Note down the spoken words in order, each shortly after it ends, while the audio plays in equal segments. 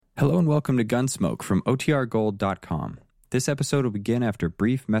Hello and welcome to Gunsmoke from OTRGold.com. This episode will begin after a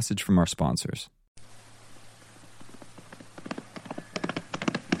brief message from our sponsors.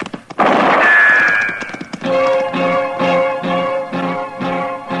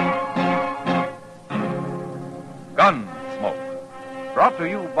 Gunsmoke, brought to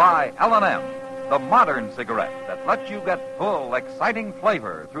you by L&M, the modern cigarette that lets you get full, exciting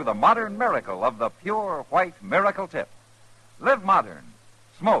flavor through the modern miracle of the pure white miracle tip. Live modern.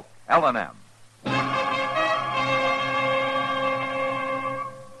 Smoke L&M.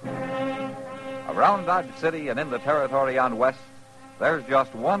 Around Dodge City and in the territory on West, there's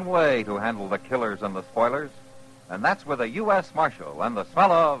just one way to handle the killers and the spoilers, and that's with a U.S. Marshal and the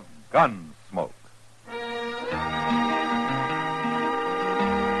smell of gun smoke.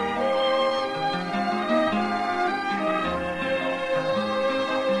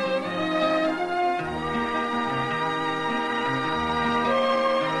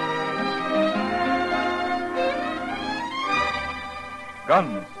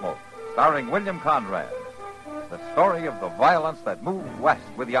 Gunsmoke, starring William Conrad. The story of the violence that moved west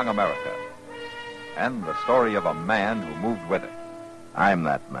with young America. And the story of a man who moved with it. I'm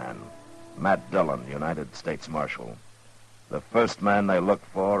that man. Matt Dillon, United States Marshal. The first man they look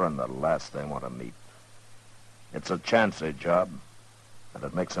for and the last they want to meet. It's a chancy job, and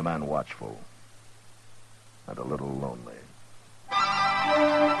it makes a man watchful. And a little lonely.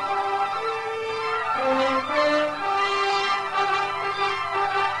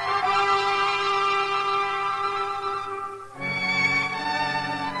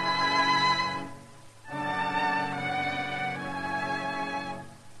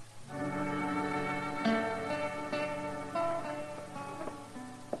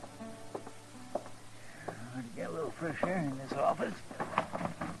 Fresh air in this office.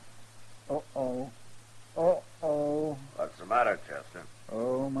 Uh-oh. What's the matter, Chester?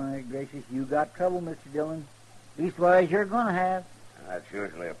 Oh, my gracious, you got trouble, Mr. Dillon. Leastwise, you're going to have. That's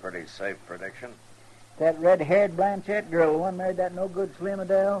usually a pretty safe prediction. That red-haired Blanchette girl, the one married that no-good Slim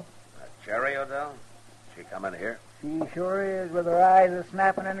Odell. Cherry Odell? She come in here? She sure is, with her eyes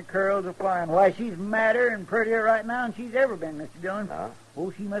a-snapping and her curls a-flying. Why, she's madder and prettier right now than she's ever been, Mr. Dillon. Huh?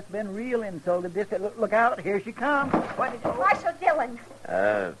 Oh, she must have been real insulted. Look out, here she comes. What is it? Marshal Dillon.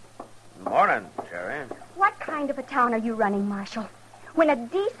 Morning, Cherry. What kind of a town are you running, Marshal? When a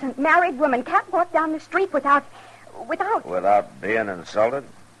decent married woman can't walk down the street without... Without being insulted?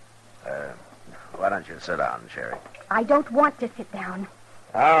 Why don't you sit down, Cherry? I don't want to sit down.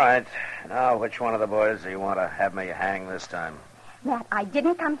 All right. Now, which one of the boys do you want to have me hang this time? Matt, I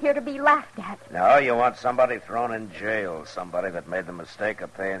didn't come here to be laughed at. No, you want somebody thrown in jail, somebody that made the mistake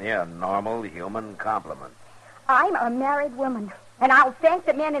of paying you a normal human compliment. I'm a married woman, and I'll thank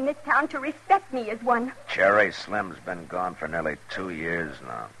the men in this town to respect me as one. Cherry, Slim's been gone for nearly 2 years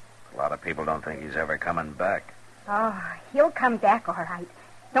now. A lot of people don't think he's ever coming back. Oh, he'll come back all right.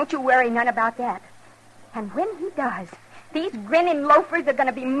 Don't you worry none about that. And when he does, these grinning loafers are going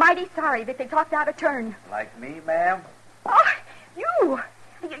to be mighty sorry that they talked out of turn. Like me, ma'am? Oh,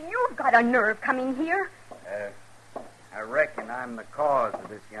 you've got a nerve coming here. I reckon I'm the cause of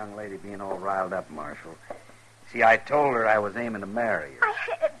this young lady being all riled up, Marshal. See, I told her I was aiming to marry her.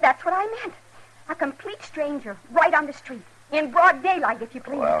 That's what I meant. A complete stranger, right on the street, in broad daylight, if you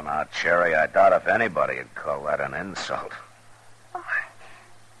please. Well, now, Cherry, I doubt if anybody would call that an insult. Oh,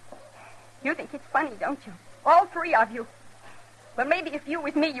 you think it's funny, don't you? All three of you. Well, maybe if you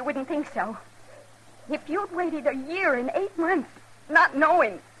was me, you wouldn't think so. If you'd waited a year and 8 months, not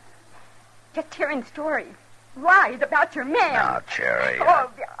knowing, just hearing stories, lies about your man. Now, Cherry.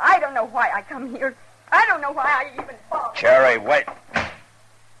 Oh, I don't know why I come here. I don't know why I even thought. Cherry, wait.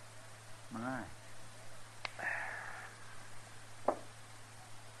 My.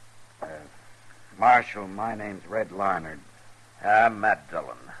 Marshal, my name's Red Larnard. I'm Matt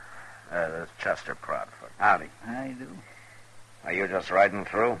Dillon. This is Chester Proudfoot. Howdy. I do. Are you just riding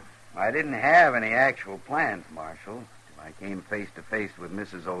through? I didn't have any actual plans, Marshal, till I came face to face with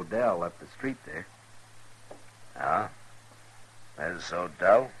Mrs. Odell up the street there. Huh? Miss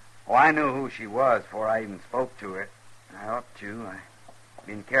Odell? Oh, I knew who she was before I even spoke to her. I ought to. I've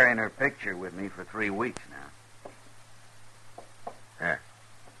been carrying her picture with me for 3 weeks now. Here.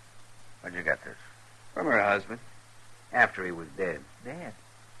 Where'd you get this? From her husband, after he was dead. Dead?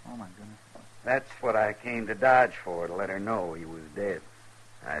 Oh, my goodness. That's what I came to Dodge for, to let her know he was dead.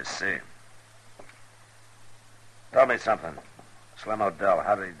 I see. Tell me something. Slim Odell,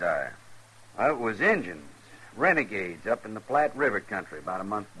 how did he die? Well, it was Injuns, renegades up in the Platte River country about a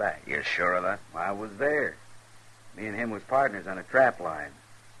month back. You sure of that? I was there. Me and him was partners on a trap line.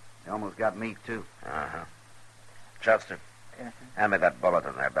 They almost got me, too. Uh-huh. Chester? Yes, sir. Hand me that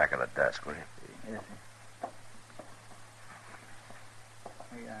bulletin there back of the desk, will you? Yes, sir.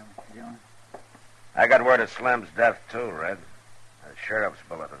 Here you are, Mr. Jones. I got word of Slim's death, too, Red. The sheriff's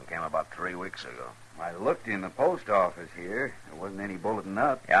bulletin came about 3 weeks ago. I looked in the post office here. There wasn't any bulletin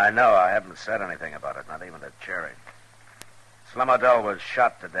up. Yeah, I know. I haven't said anything about it, not even to Cherry. Slim O'Dell was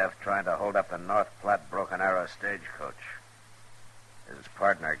shot to death trying to hold up the North Platte Broken Arrow stagecoach. His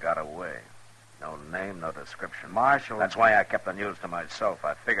partner got away. No name, no description. Marshal... That's why I kept the news to myself.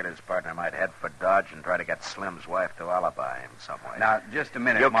 I figured his partner might head for Dodge and try to get Slim's wife to alibi him some way. Now, just a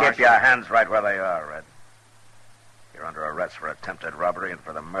minute, You Marshal. keep your hands right where they are, Red. You're under arrest for attempted robbery and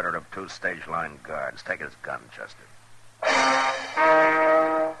for the murder of 2 stage line guards. Take his gun, Chester.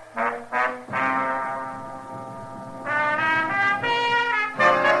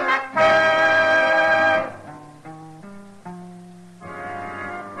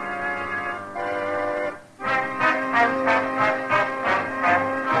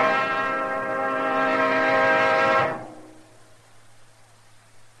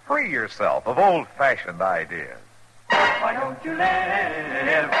 Free yourself of old-fashioned ideas. Why don't you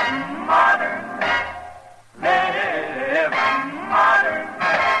live modern? Live modern.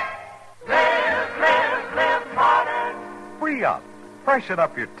 Live modern. Free up. Freshen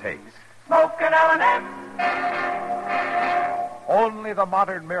up your taste. Smoke an L&M. Only the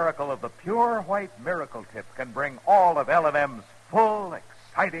modern miracle of the pure white miracle tip can bring all of L&M's full,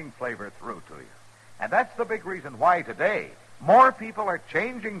 exciting flavor through to you. And that's the big reason why today more people are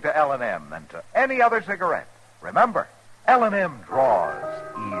changing to L&M than to any other cigarette. Remember, L&M draws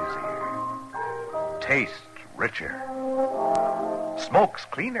easier, tastes richer, smokes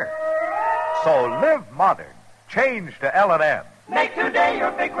cleaner. So live modern. Change to L&M. Make today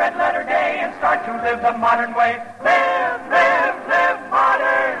your big red letter day and start to live the modern way. Live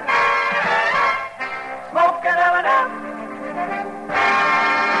modern. Smoke an L&M.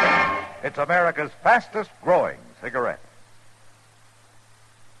 It's America's fastest growing cigarette.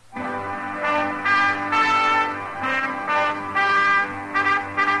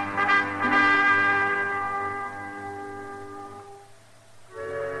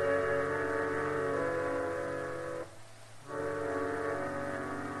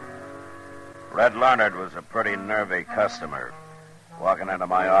 Red Larnard was a pretty nervy customer, walking into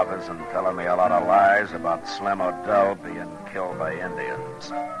my office and telling me a lot of lies about Slim O'Dell being killed by Indians.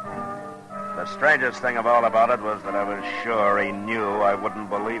 The strangest thing of all about it was that I was sure he knew I wouldn't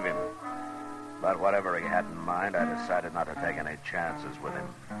believe him. But whatever he had in mind, I decided not to take any chances with him.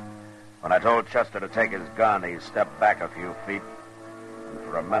 When I told Chester to take his gun, he stepped back a few feet, and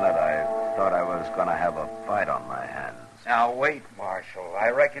for a minute I thought I was going to have a fight on my hands. Now, wait, Marshal. I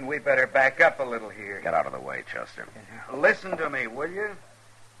reckon we better back up a little here. Get out of the way, Chester. Listen to me, will you?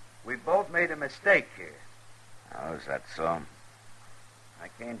 We both made a mistake here. Oh, is that so? I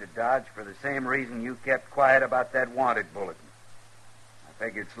came to Dodge for the same reason you kept quiet about that wanted bulletin. I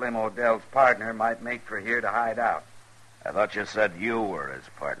figured Slim O'Dell's partner might make for here to hide out. I thought you said you were his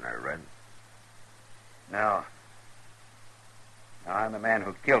partner, Red. No. No, I'm the man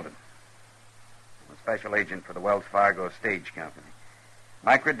who killed him. I'm a special agent for the Wells Fargo Stage Company.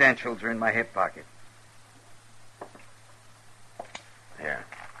 My credentials are in my hip pocket. Here.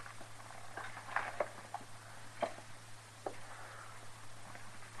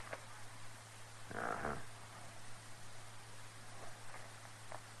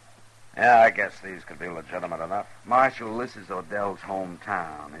 Yeah, I guess these could be legitimate enough. Marshal, this is O'Dell's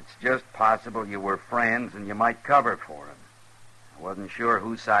hometown. It's just possible you were friends and you might cover for him. I wasn't sure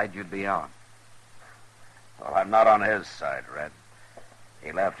whose side you'd be on. Well, I'm not on his side, Red.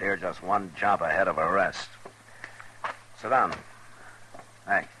 He left here just one jump ahead of arrest. Sit down.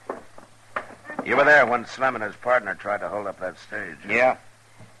 Thanks. You were there when Slim and his partner tried to hold up that stage. Yeah.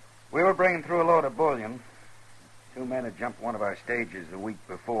 We were bringing through a load of bullion. 2 men had jumped one of our stages the week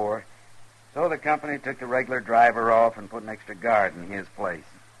before, so the company took the regular driver off and put an extra guard in his place.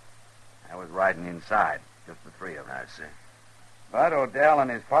 I was riding inside, just the 3 of us. I see. But O'Dell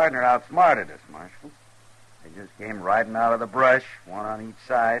and his partner outsmarted us, Marshal. They just came riding out of the brush, one on each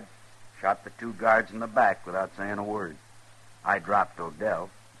side, shot the 2 guards in the back without saying a word. I dropped O'Dell.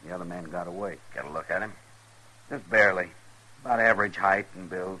 The other man got away. Get a look at him? Just barely. About average height and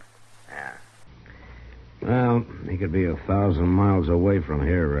build. Yeah. Well, he could be 1,000 miles away from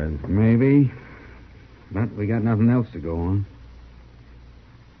here, Red. Maybe. But we got nothing else to go on.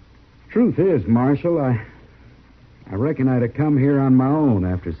 Truth is, Marshal, I reckon I'd have come here on my own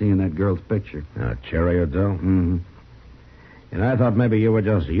after seeing that girl's picture. Cherry O'Dell? Mm-hmm. And I thought maybe you were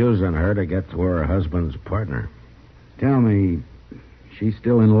just using her to get to her husband's partner. Tell me, she's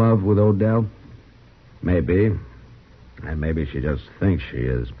still in love with O'Dell? Maybe. And maybe she just thinks she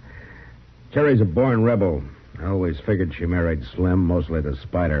is. Cherry's a born rebel. I always figured she married Slim mostly to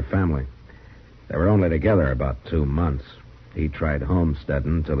spite her family. They were only together about 2 months. He tried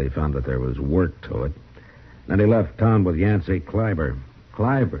homesteading until he found that there was work to it. Then he left town with Yancey Kleiber.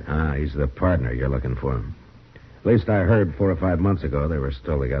 Kleiber? Ah, he's the partner you're looking for. At least I heard 4 or 5 months ago they were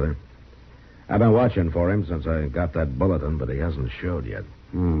still together. I've been watching for him since I got that bulletin, but he hasn't showed yet.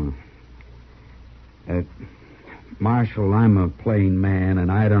 Marshal, I'm a plain man,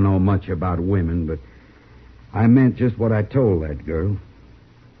 and I don't know much about women, but I meant just what I told that girl.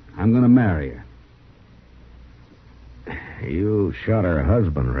 I'm going to marry her. You shot her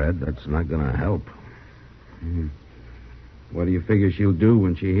husband, Red. That's not going to help. What do you figure she'll do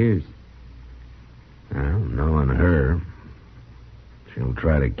when she hears? Well, knowing her, she'll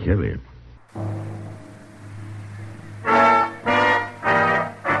try to kill you.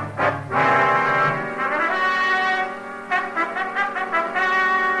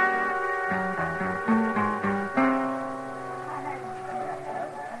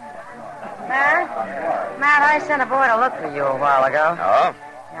 Matt, I sent a boy to look for you a while ago. Oh?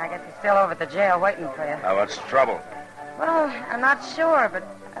 I guess he's still over at the jail waiting for you. What's the trouble? Well, I'm not sure, but...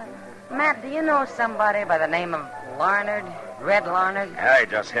 Matt, do you know somebody by the name of Larnard? Red Larnard? Yeah, he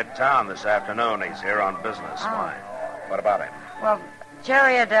just hit town this afternoon. He's here on business. Why? What about him? Well,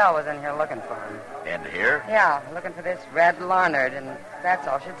 Cherry Adele was in here looking for him. In here? Yeah, looking for this Red Larnard, and that's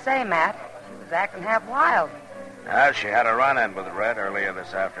all she'd say, Matt. She was acting half wild. She had a run-in with Red earlier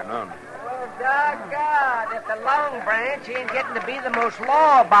this afternoon. Well, doggone, if the Long Branch ain't getting to be the most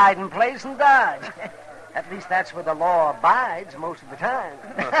law-abiding place in Dodge. At least that's where the law abides most of the time.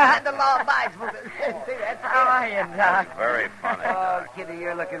 The law abides most of the time. How are you, Doc? Very funny, Oh, Doc. Kitty,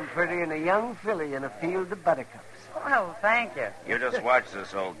 you're looking pretty in a young filly in a field of buttercups. Well, thank you. You just watch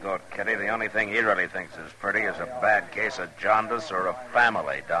this old goat, Kitty. The only thing he really thinks is pretty is a bad case of jaundice or a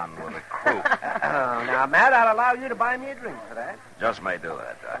family down with a croup. Oh, now, Matt, I'll allow you to buy me a drink for that. Just may do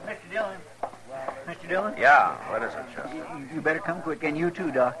that, Doc. Mr. Dillon. Mr. Dillon? Yeah, what is it, Chester? You better come quick, and you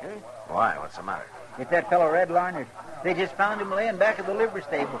too, Doc. Why? What's the matter? It's that fellow Red Larnard. They just found him laying back of the livery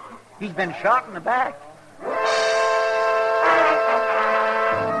stable. He's been shot in the back.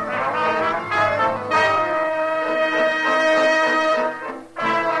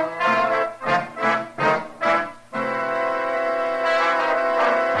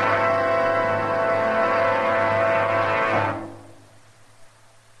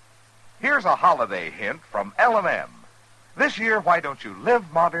 Here's a holiday hint from L&M. This year, why don't you live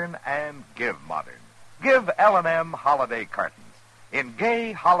modern and give modern? Give L&M holiday cartons. In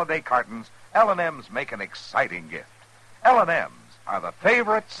gay holiday cartons, L&M's make an exciting gift. L&M's are the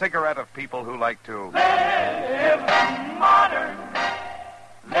favorite cigarette of people who like to live modern.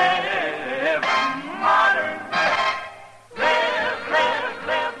 Live modern. Live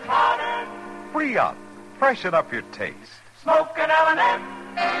modern. free up, freshen up your taste. Smoke an L&M.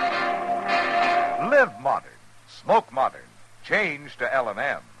 Live modern. Smoke modern. Change to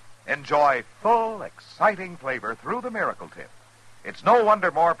L&M. Enjoy full, exciting flavor through the Miracle Tip. It's no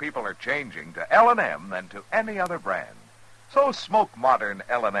wonder more people are changing to L&M than to any other brand. So smoke modern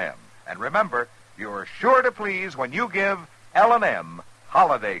L&M. And remember, you're sure to please when you give L&M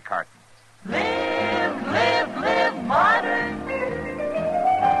holiday cartons. Live modern.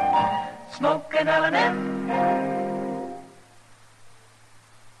 Smoke an L&M.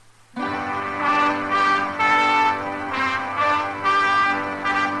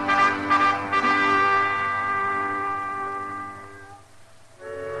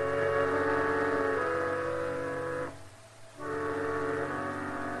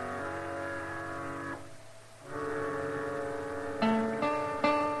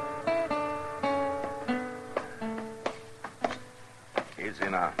 Easy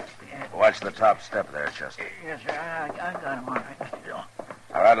now. Watch the top step there, Chester. Yes, sir. I got him all right, Mr. Dillon.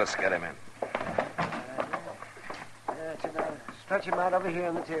 All right, let's get him in. Stretch him out over here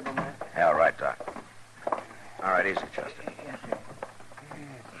on the table, man. Yeah, all right, Doc. All right, easy, Chester. Yes, sir.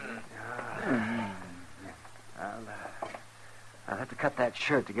 I'll have to cut that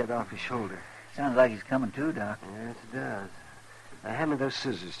shirt to get it off his shoulder. Sounds like he's coming too, Doc. Yes, it does. Now, hand me those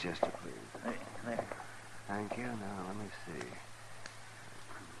scissors, Chester, please. There. Thank you. Now, let me see.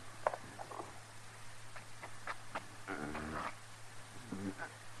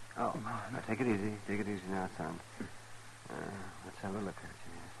 Oh, now take it easy. Take it easy now, son. Let's have a look at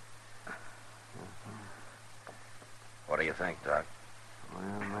you. What do you think, Doc? Well,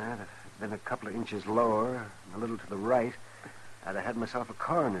 Matt, if it'd been a couple of inches lower, and a little to the right, I'd have had myself a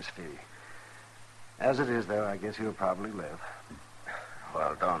coroner's fee. As it is, though, I guess he'll probably live.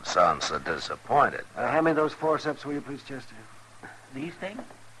 Well, don't sound so disappointed. Hand me those forceps, will you, please, Chester? These things?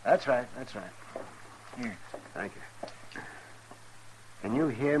 That's right. Here. Thank you. Can you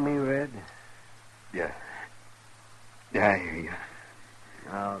hear me, Red? Yeah. Yeah, I hear you.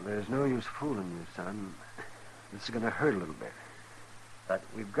 Now, there's no use fooling you, son. This is going to hurt a little bit. But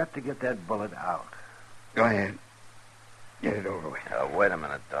we've got to get that bullet out. Go ahead. Get it over with. Wait a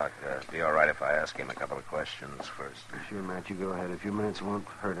minute, Doc. Be all right if I ask him a couple of questions first. Sure, Matt, you go ahead. A few minutes won't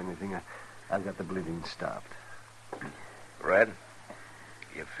hurt anything. I've got the bleeding stopped. Red,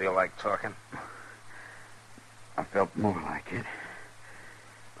 you feel like talking? I felt more like it.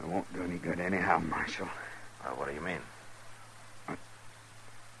 It won't do any good anyhow, Marshal. What do you mean?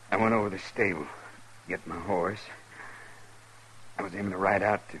 I went over to the stable, get my horse. I was aiming to ride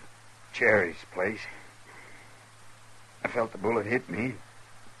out to Cherry's place. I felt the bullet hit me,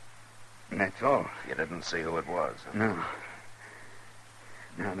 and that's all. You didn't see who it was? Huh? No.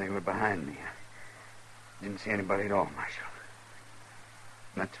 No, they were behind me. I didn't see anybody at all, Marshal.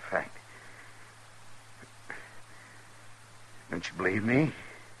 That's a fact. Don't you believe me?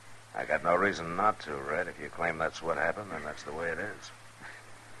 I got no reason not to, Red. If you claim that's what happened, then that's the way it is.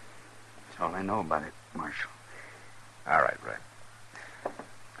 That's all I know about it, Marshal. All right, Red.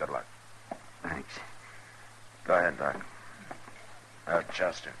 Good luck. Thanks. Go ahead, Doc.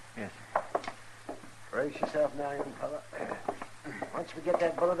 Chester. Yes. Brace yourself now, young fella. Once we get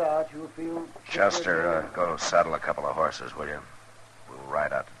that bullet out, you'll feel... Chester, go saddle a couple of horses, will you? We'll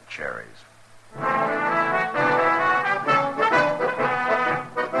ride out to the Cherries.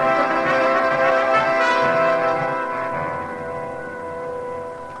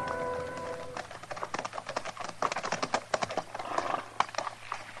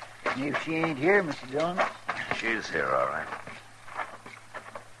 If she ain't here, Mr. Dillon. She's here, all right.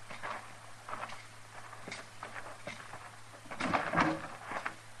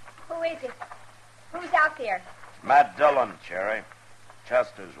 Who is it? Who's out there? Matt Dillon, Cherry.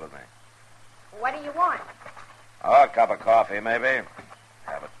 Chester's with me. What do you want? Oh, a cup of coffee, maybe.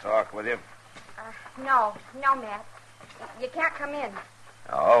 Have a talk with you. No, Matt. You can't come in.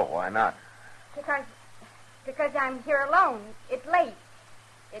 Oh, why not? Because I'm here alone. It's late.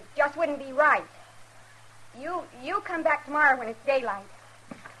 It just wouldn't be right. You come back tomorrow when it's daylight.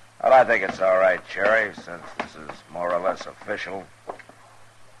 Well, I think it's all right, Cherry, since this is more or less official.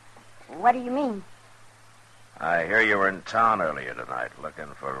 What do you mean? I hear you were in town earlier tonight looking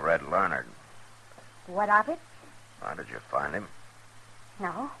for Red Larnard. What of it? Why, did you find him?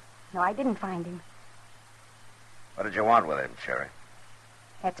 No, I didn't find him. What did you want with him, Cherry?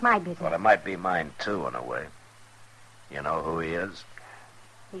 That's my business. Well, it might be mine, too, in a way. You know who he is?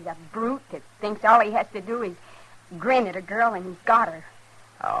 He's a brute that thinks all he has to do is grin at a girl and he's got her.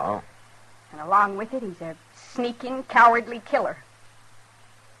 Oh? And along with it, he's a sneaking, cowardly killer.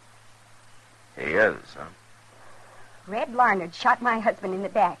 He is, huh? Red Larnard shot my husband in the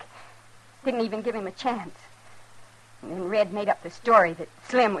back. Didn't even give him a chance. And then Red made up the story that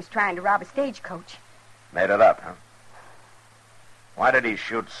Slim was trying to rob a stagecoach. Made it up, huh? Why did he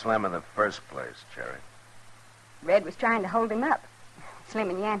shoot Slim in the first place, Cherry? Red was trying to hold him up. Slim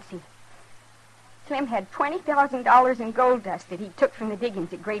and Yancey. Slim had $20,000 in gold dust that he took from the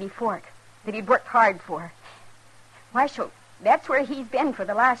diggings at Grady Fork, that he'd worked hard for. Marshal, that's where he's been for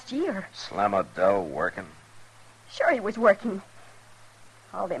the last year. Slim O'Dell working? Sure he was working.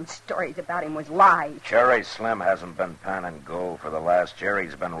 All them stories about him was lies. Cherry, Slim hasn't been panning gold for the last year.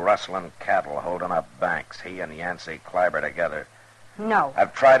 He's been rustling cattle, holding up banks. He and Yancey Kleiber together. No.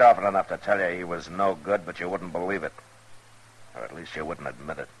 I've tried often enough to tell you he was no good, but you wouldn't believe it. Or at least you wouldn't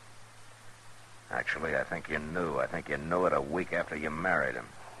admit it. Actually, I think you knew. I think you knew it a week after you married him.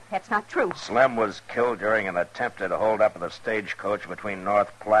 That's not true. Slim was killed during an attempted hold-up of the stagecoach between North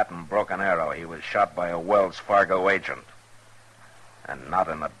Platte and Broken Arrow. He was shot by a Wells Fargo agent. And not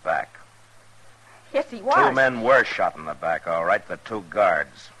in the back. Yes, he was. 2 men were shot in the back, all right, the 2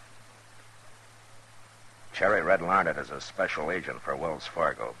 guards. Cherry, Red Larnard is a special agent for Wells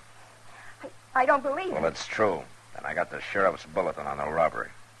Fargo. I don't believe it. Well, it's true. And I got the sheriff's bulletin on the robbery.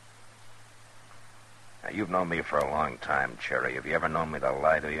 Now, you've known me for a long time, Cherry. Have you ever known me to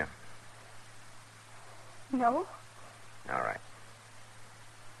lie to you? No. All right.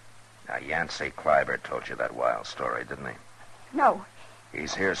 Now, Yancey Kleiber told you that wild story, didn't he? No.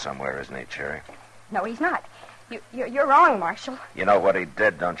 He's here somewhere, isn't he, Cherry? No, he's not. You're wrong, Marshal. You know what he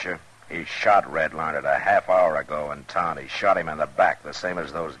did, don't you? He shot Red Larnard a half hour ago in town. He shot him in the back, the same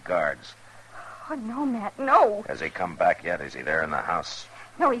as those guards. Oh, no, Matt, no. Has he come back yet? Is he there in the house?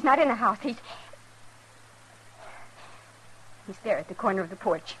 No, he's not in the house. He's there at the corner of the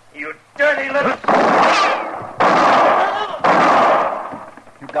porch. You dirty little...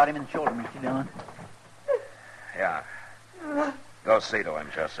 You got him in the shoulder, Mr. Dillon. Yeah. Go see to him,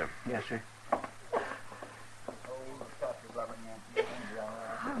 Chester. Yes, sir.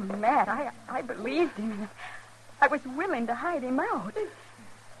 Oh, Matt, I believed him. I was willing to hide him out.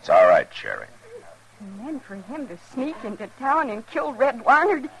 It's all right, Cherry. And then for him to sneak into town and kill Red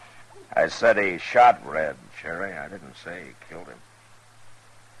Larnard. I said he shot Red, Cherry. I didn't say he killed him.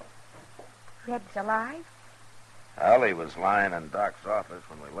 Red's alive? Well, he was lying in Doc's office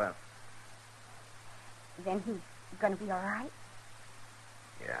when we left. Then he's going to be all right?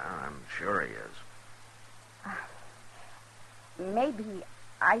 Yeah, I'm sure he is. Maybe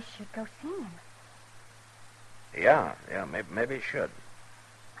I should go see him. Yeah, maybe he should.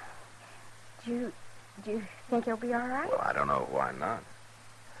 Do you think he'll be all right? Well, I don't know why not.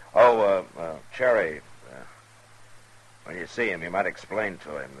 Oh, Cherry, when you see him, you might explain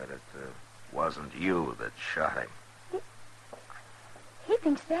to him that it wasn't you that shot him. He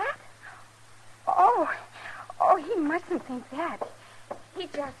thinks that? Oh, he mustn't think that. He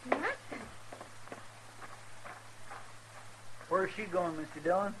just mustn't. Where's she going, Mr.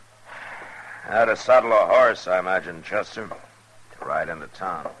 Dillon? How to saddle a horse, I imagine, Chester. To ride into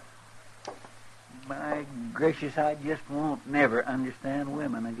town. My gracious, I just won't never understand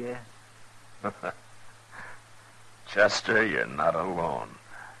women, I guess. Chester, you're not alone.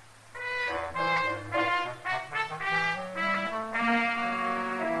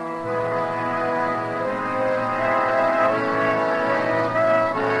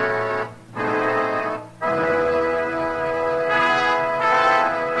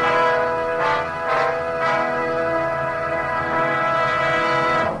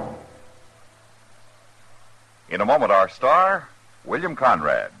 In a moment, our star, William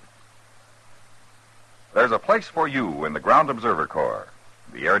Conrad. There's a place for you in the Ground Observer Corps.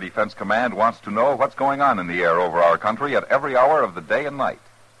 The Air Defense Command wants to know what's going on in the air over our country at every hour of the day and night.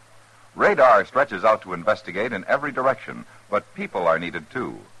 Radar stretches out to investigate in every direction, but people are needed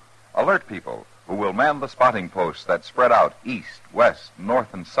too. Alert people who will man the spotting posts that spread out east, west,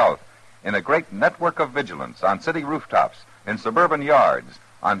 north, and south in a great network of vigilance on city rooftops, in suburban yards,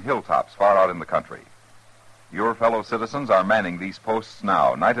 on hilltops far out in the country. Your fellow citizens are manning these posts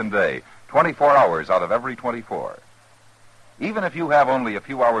now, night and day, 24 hours out of every 24. Even if you have only a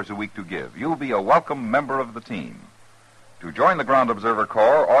few hours a week to give, you'll be a welcome member of the team. To join the Ground Observer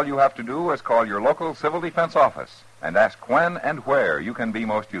Corps, all you have to do is call your local civil defense office and ask when and where you can be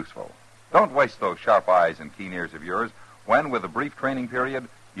most useful. Don't waste those sharp eyes and keen ears of yours when, with a brief training period,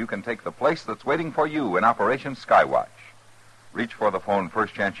 you can take the place that's waiting for you in Operation Skywatch. Reach for the phone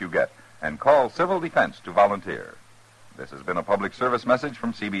first chance you get and call Civil Defense to volunteer. This has been a public service message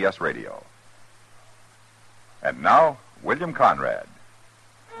from CBS Radio. And now, William Conrad.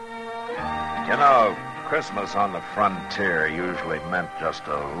 You know, Christmas on the frontier usually meant just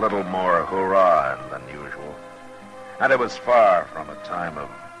a little more hurrah than usual. And it was far from a time of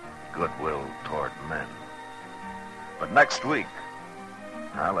goodwill toward men. But next week,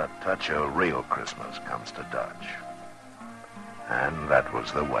 well, a touch of real Christmas comes to Dodge. And that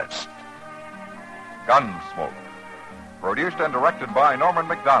was the West. Gunsmoke. Produced and directed by Norman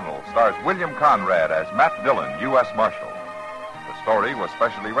McDonald, stars William Conrad as Matt Dillon, U.S. Marshal. The story was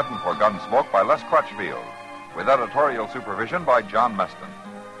specially written for Gunsmoke by Les Crutchfield, with editorial supervision by John Meston.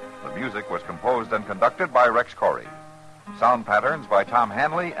 The music was composed and conducted by Rex Corey. Sound patterns by Tom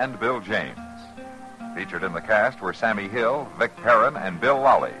Hanley and Bill James. Featured in the cast were Sammy Hill, Vic Perrin, and Bill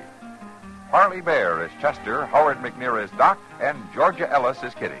Lawley. Harley Bear is Chester, Howard McNear is Doc, and Georgia Ellis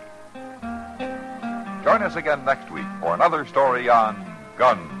is Kitty. Join us again next week for another story on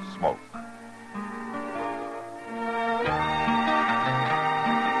Gunsmoke.